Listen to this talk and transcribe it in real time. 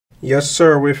Yes,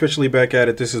 sir. We're officially back at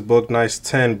it. This is Book Nice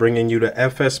 10, bringing you the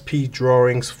FSP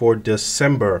drawings for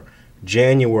December,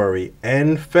 January,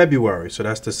 and February. So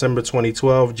that's December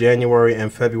 2012, January,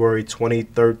 and February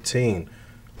 2013.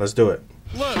 Let's do it.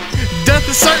 Look, death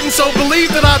is certain, so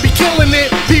believe that I be killing it.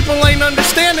 People ain't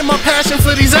understanding my passion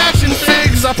for these action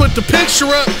figs. I put the picture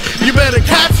up, you better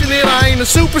caption it. I ain't a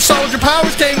super soldier,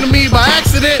 powers came to me by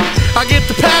accident. I get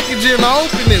the package and I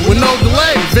open it with no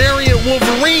delay. Variant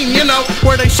Wolverine, you know,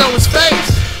 where they show his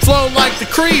face. Flow like the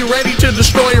Kree, ready to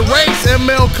destroy a race.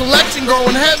 ML collection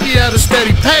growing heavy at a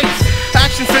steady pace.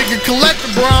 Action figure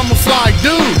collector, bro, I'm a fly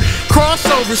dude.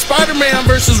 Crossover, Spider-Man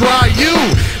versus Ryu.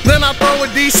 Then I throw a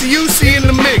DCUC in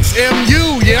the mix.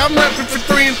 MU, yeah, I'm repping for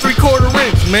 3 3/4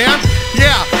 inch, man.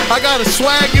 Yeah, I got a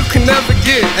swag you can never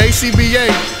get. A.C.B.A,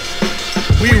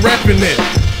 we repping it.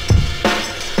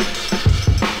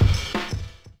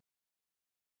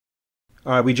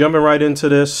 All right, we jumping right into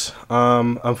this.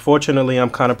 Unfortunately,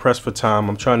 I'm kind of pressed for time.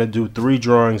 I'm trying to do 3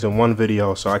 drawings in 1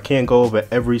 video, so I can't go over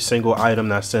every single item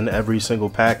that's in every single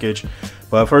package.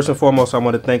 But first and foremost, I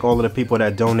want to thank all of the people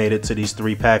that donated to these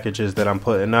 3 packages that I'm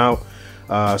putting out.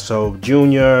 So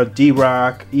Junior,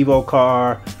 D-Rock, Evo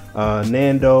Car,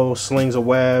 Nando, Slings a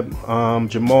Web,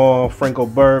 Jamal, Franco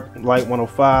Burke, Light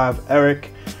 105, Eric,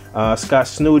 Scott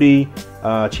Snooty,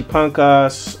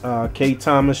 Chipankas, K.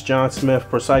 Thomas, John Smith,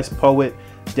 Precise Poet,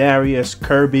 Darius,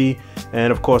 Kirby,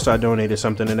 and of course I donated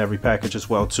something in every package as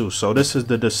well too. So this is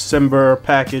the December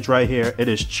package right here. It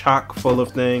is chock full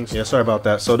of things. Yeah, sorry about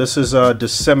that. So this is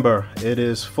December. It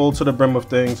is full to the brim of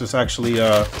things. It's actually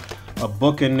a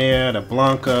book in there, the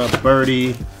Blanca,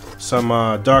 Birdie, some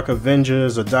Dark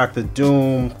Avengers, a Dr.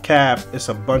 Doom, Cap. It's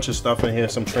a bunch of stuff in here.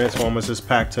 Some Transformers is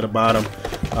packed to the bottom.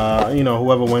 You know,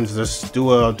 whoever wins this,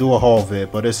 do a haul vid.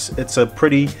 But it's a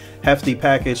pretty hefty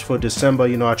package for December.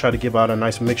 You know, I try to give out a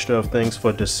nice mixture of things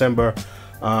for December.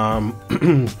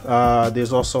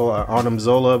 There's also an Arnim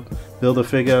Zola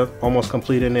Build-A-Figure almost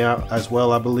complete in there as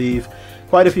well, I believe.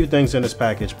 Quite a few things in this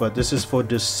package, but this is for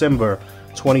December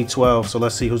 2012, so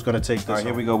let's see who's going to take this. All right,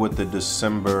 here we go with the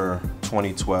December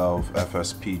 2012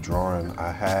 FSP drawing.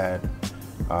 I had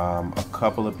a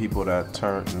couple of people that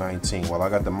turned 19. Well, I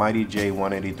got the Mighty J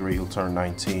 183 who turned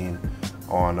 19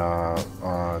 on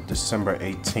December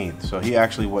 18th. So he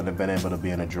actually wouldn't have been able to be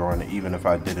in a drawing. Even if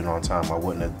I did it on time, I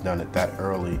wouldn't have done it that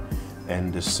early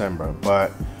in December.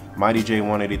 But Mighty J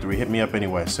 183, hit me up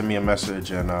anyway. Send me a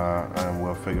message and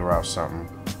we'll figure out something.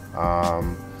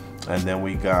 And then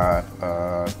we got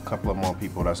a couple of more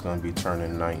people that's going to be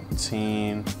turning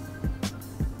 19.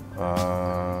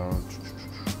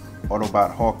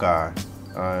 Autobot Hawkeye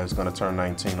is going to turn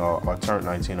 19 or turned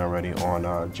 19 already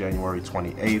on January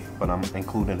 28th. But I'm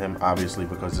including him obviously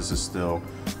because this is still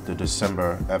the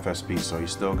December FSP. So he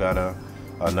still got a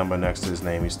number next to his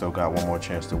name. He still got one more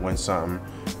chance to win something.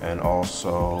 And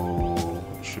also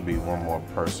should be one more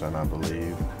person, I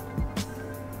believe.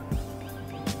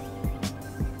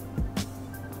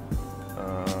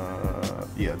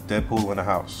 Yeah, Deadpool in the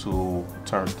house, who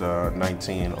turned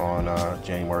 19 on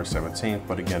January 17th.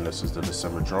 But again, this is the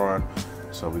December drawing,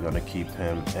 so we're going to keep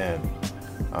him in.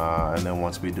 And then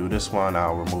once we do this one,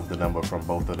 I'll remove the number from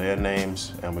both of their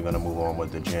names, and we're going to move on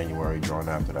with the January drawing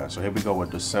after that. So here we go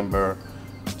with December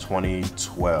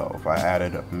 2012. I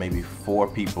added maybe 4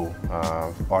 people.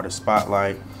 Artist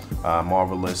Spotlight,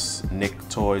 Marvelous Nick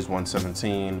Toys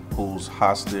 117, Pools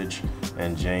Hostage,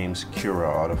 and James Cura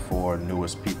are the 4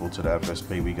 newest people to the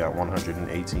FSP. We got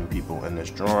 118 people in this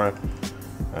drawing.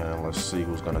 And let's see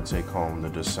who's going to take home the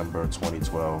December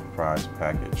 2012 prize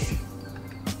package.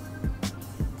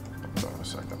 Hold on a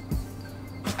second.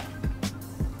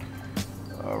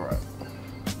 All right.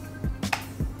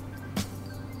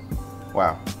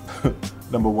 Wow.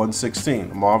 Number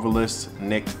 116, Marvelous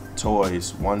Nick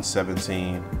Toys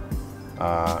 117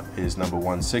 is number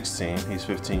 116. He's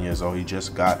 15 years old. He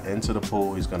just got into the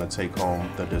pool. He's going to take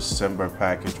home the December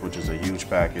package, which is a huge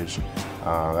package.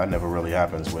 That never really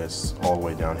happens where it's all the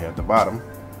way down here at the bottom.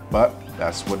 But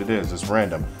that's what it is. It's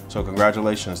random. So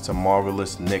congratulations to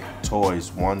Marvelous Nick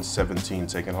Toys 117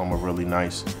 taking home a really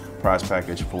nice prize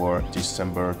package for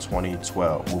December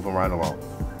 2012. Moving right along.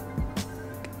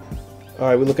 All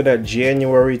right, we're looking at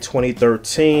January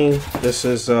 2013. This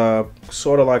is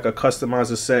sort of like a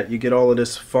customizer set. You get all of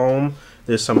this foam.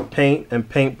 There's some paint and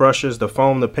paint brushes, the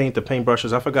foam, the paint, the paint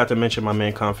brushes. I forgot to mention my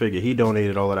man Configure. He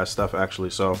donated all of that stuff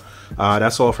actually. So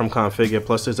that's all from Configure.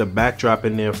 Plus there's a backdrop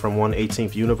in there from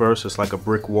 1/18th Universe. It's like a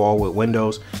brick wall with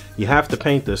windows. You have to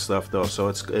paint this stuff though. So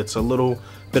it's a little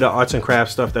bit of arts and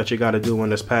crafts stuff that you got to do in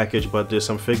this package. But there's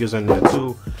some figures in there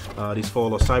too. These 4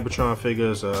 little Cybertron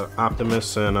figures,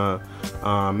 Optimus and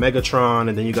Megatron,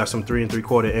 and then you got some 3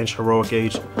 3/4 inch heroic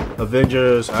age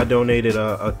Avengers. I donated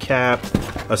a cap,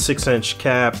 a 6-inch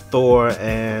cap, Thor,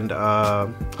 and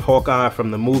Hawkeye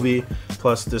from the movie.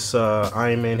 Plus this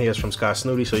Iron Man here is from Scott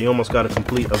Snooty, so you almost got a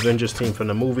complete Avengers team from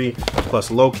the movie,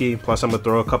 plus Loki, plus I'm gonna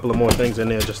throw a couple of more things in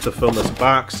there just to fill this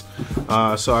box.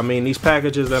 So I mean, these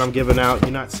packages that I'm giving out,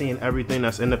 you're not seeing everything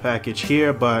that's in the package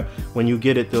here, but when you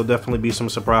get it, there'll definitely be some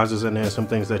surprises in there, some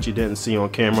things that you didn't see on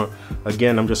camera.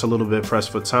 Again, I'm just a little bit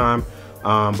pressed for time.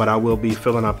 But I will be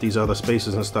filling up these other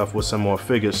spaces and stuff with some more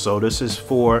figures. So this is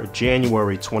for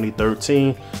January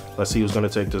 2013. Let's see who's going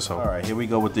to take this home. All right, here we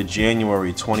go with the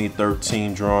January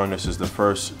 2013 drawing. This is the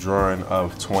first drawing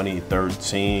of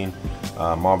 2013.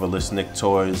 Marvelous Nick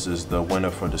Toys is the winner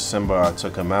for December. I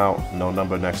took him out, no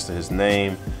number next to his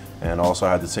name. And also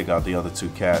I had to take out the other 2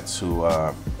 cats who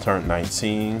turned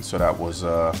 19. So that was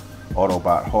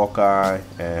Autobot Hawkeye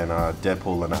and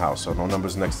Deadpool in the house. So no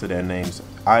numbers next to their names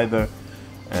either.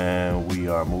 And we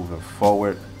are moving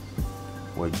forward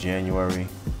with January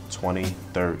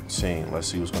 2013. Let's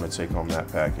see who's going to take home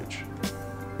that package.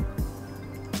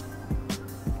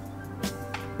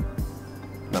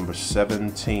 Number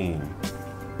 17.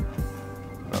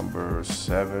 Number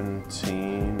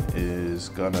 17 is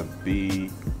going to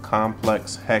be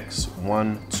Complex Hex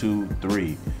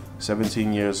 123.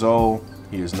 17 years old.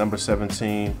 He is number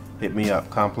 17. Hit me up,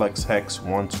 Complex Hex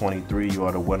 123. You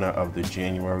are the winner of the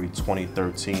January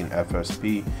 2013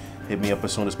 F.S.P. Hit me up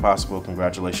as soon as possible.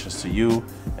 Congratulations to you,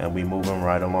 and we moving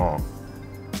right along.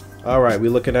 All right,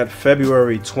 we're looking at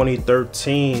February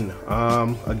 2013.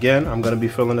 Again, I'm going to be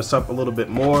filling this up a little bit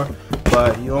more,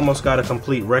 but you almost got a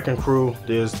complete Wrecking Crew.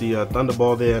 There's the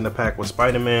Thunderball there in the pack with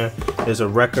Spider-Man. There's a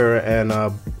Wrecker and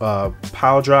a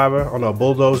Pile Driver on a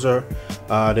Bulldozer.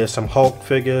 There's some Hulk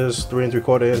figures, 3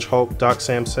 3/4 inch Hulk, Doc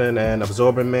Samson, and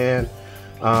Absorbing Man.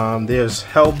 There's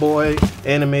Hellboy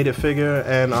animated figure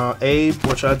and Abe,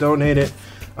 which I donated.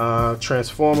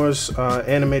 Transformers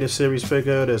animated series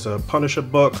figure. There's a Punisher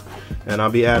book, and I'll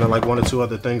be adding like 1 or 2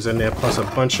 other things in there, plus a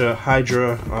bunch of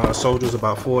Hydra soldiers,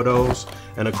 about 4 of those,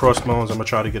 and a Crossbones. I'm gonna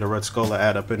try to get a Red Skull to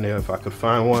add up in there if I could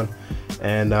find one.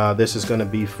 And this is gonna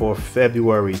be for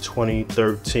February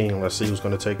 2013. Let's see who's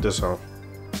gonna take this home.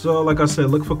 So like I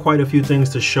said, look for quite a few things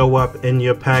to show up in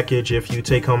your package if you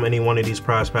take home any one of these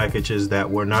prize packages that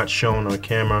were not shown on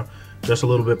camera. Just a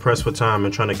little bit pressed for time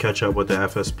and trying to catch up with the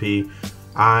FSP.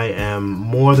 I am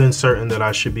more than certain that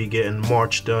I should be getting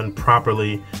March done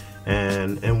properly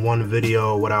and in one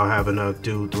video without having to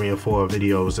do 3 and 4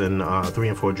 videos and 3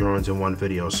 and 4 drawings in one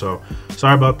video. So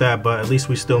sorry about that, but at least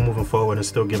we're still moving forward and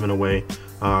still giving away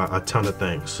a ton of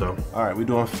things. So all right, we're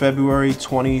doing February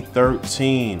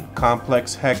 2013.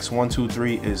 Complex Hex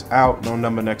 123 is out, no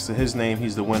number next to his name.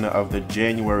 He's the winner of the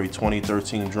January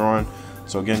 2013 drawing.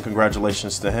 So again,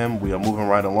 congratulations to him. We are moving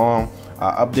right along.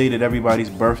 I updated everybody's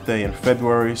birthday in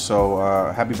February, so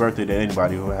happy birthday to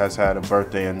anybody who has had a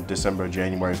birthday in December,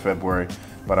 January, February.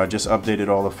 But I just updated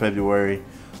all the February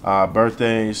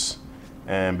birthdays,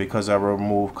 and because I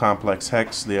removed Complex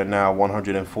Hex, there are now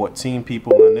 114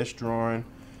 people in this drawing.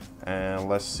 And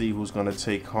let's see who's going to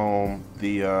take home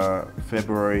the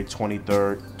February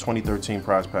 23rd, 2013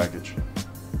 prize package.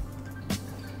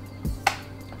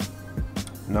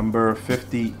 Number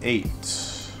 58.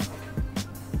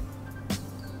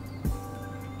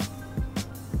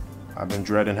 I've been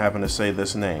dreading having to say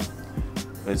this name.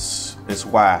 It's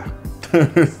Y.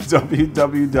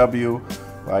 WWW,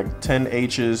 like 10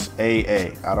 H's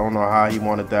AA. I don't know how he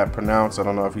wanted that pronounced. I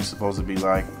don't know if he's supposed to be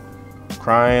like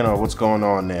crying or what's going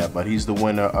on there, but he's the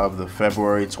winner of the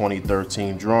February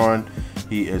 2013 drawing.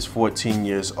 He is 14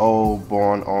 years old,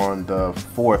 born on the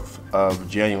 4th of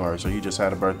January. So he just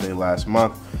had a birthday last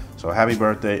month. So happy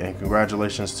birthday and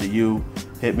congratulations to you.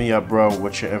 Hit me up, bro,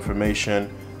 with your information.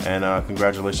 And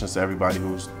congratulations to everybody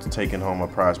who's taking home a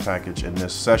prize package in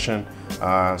this session.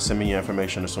 Send me your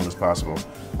information as soon as possible.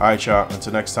 All right, y'all.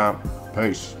 Until next time,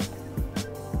 peace.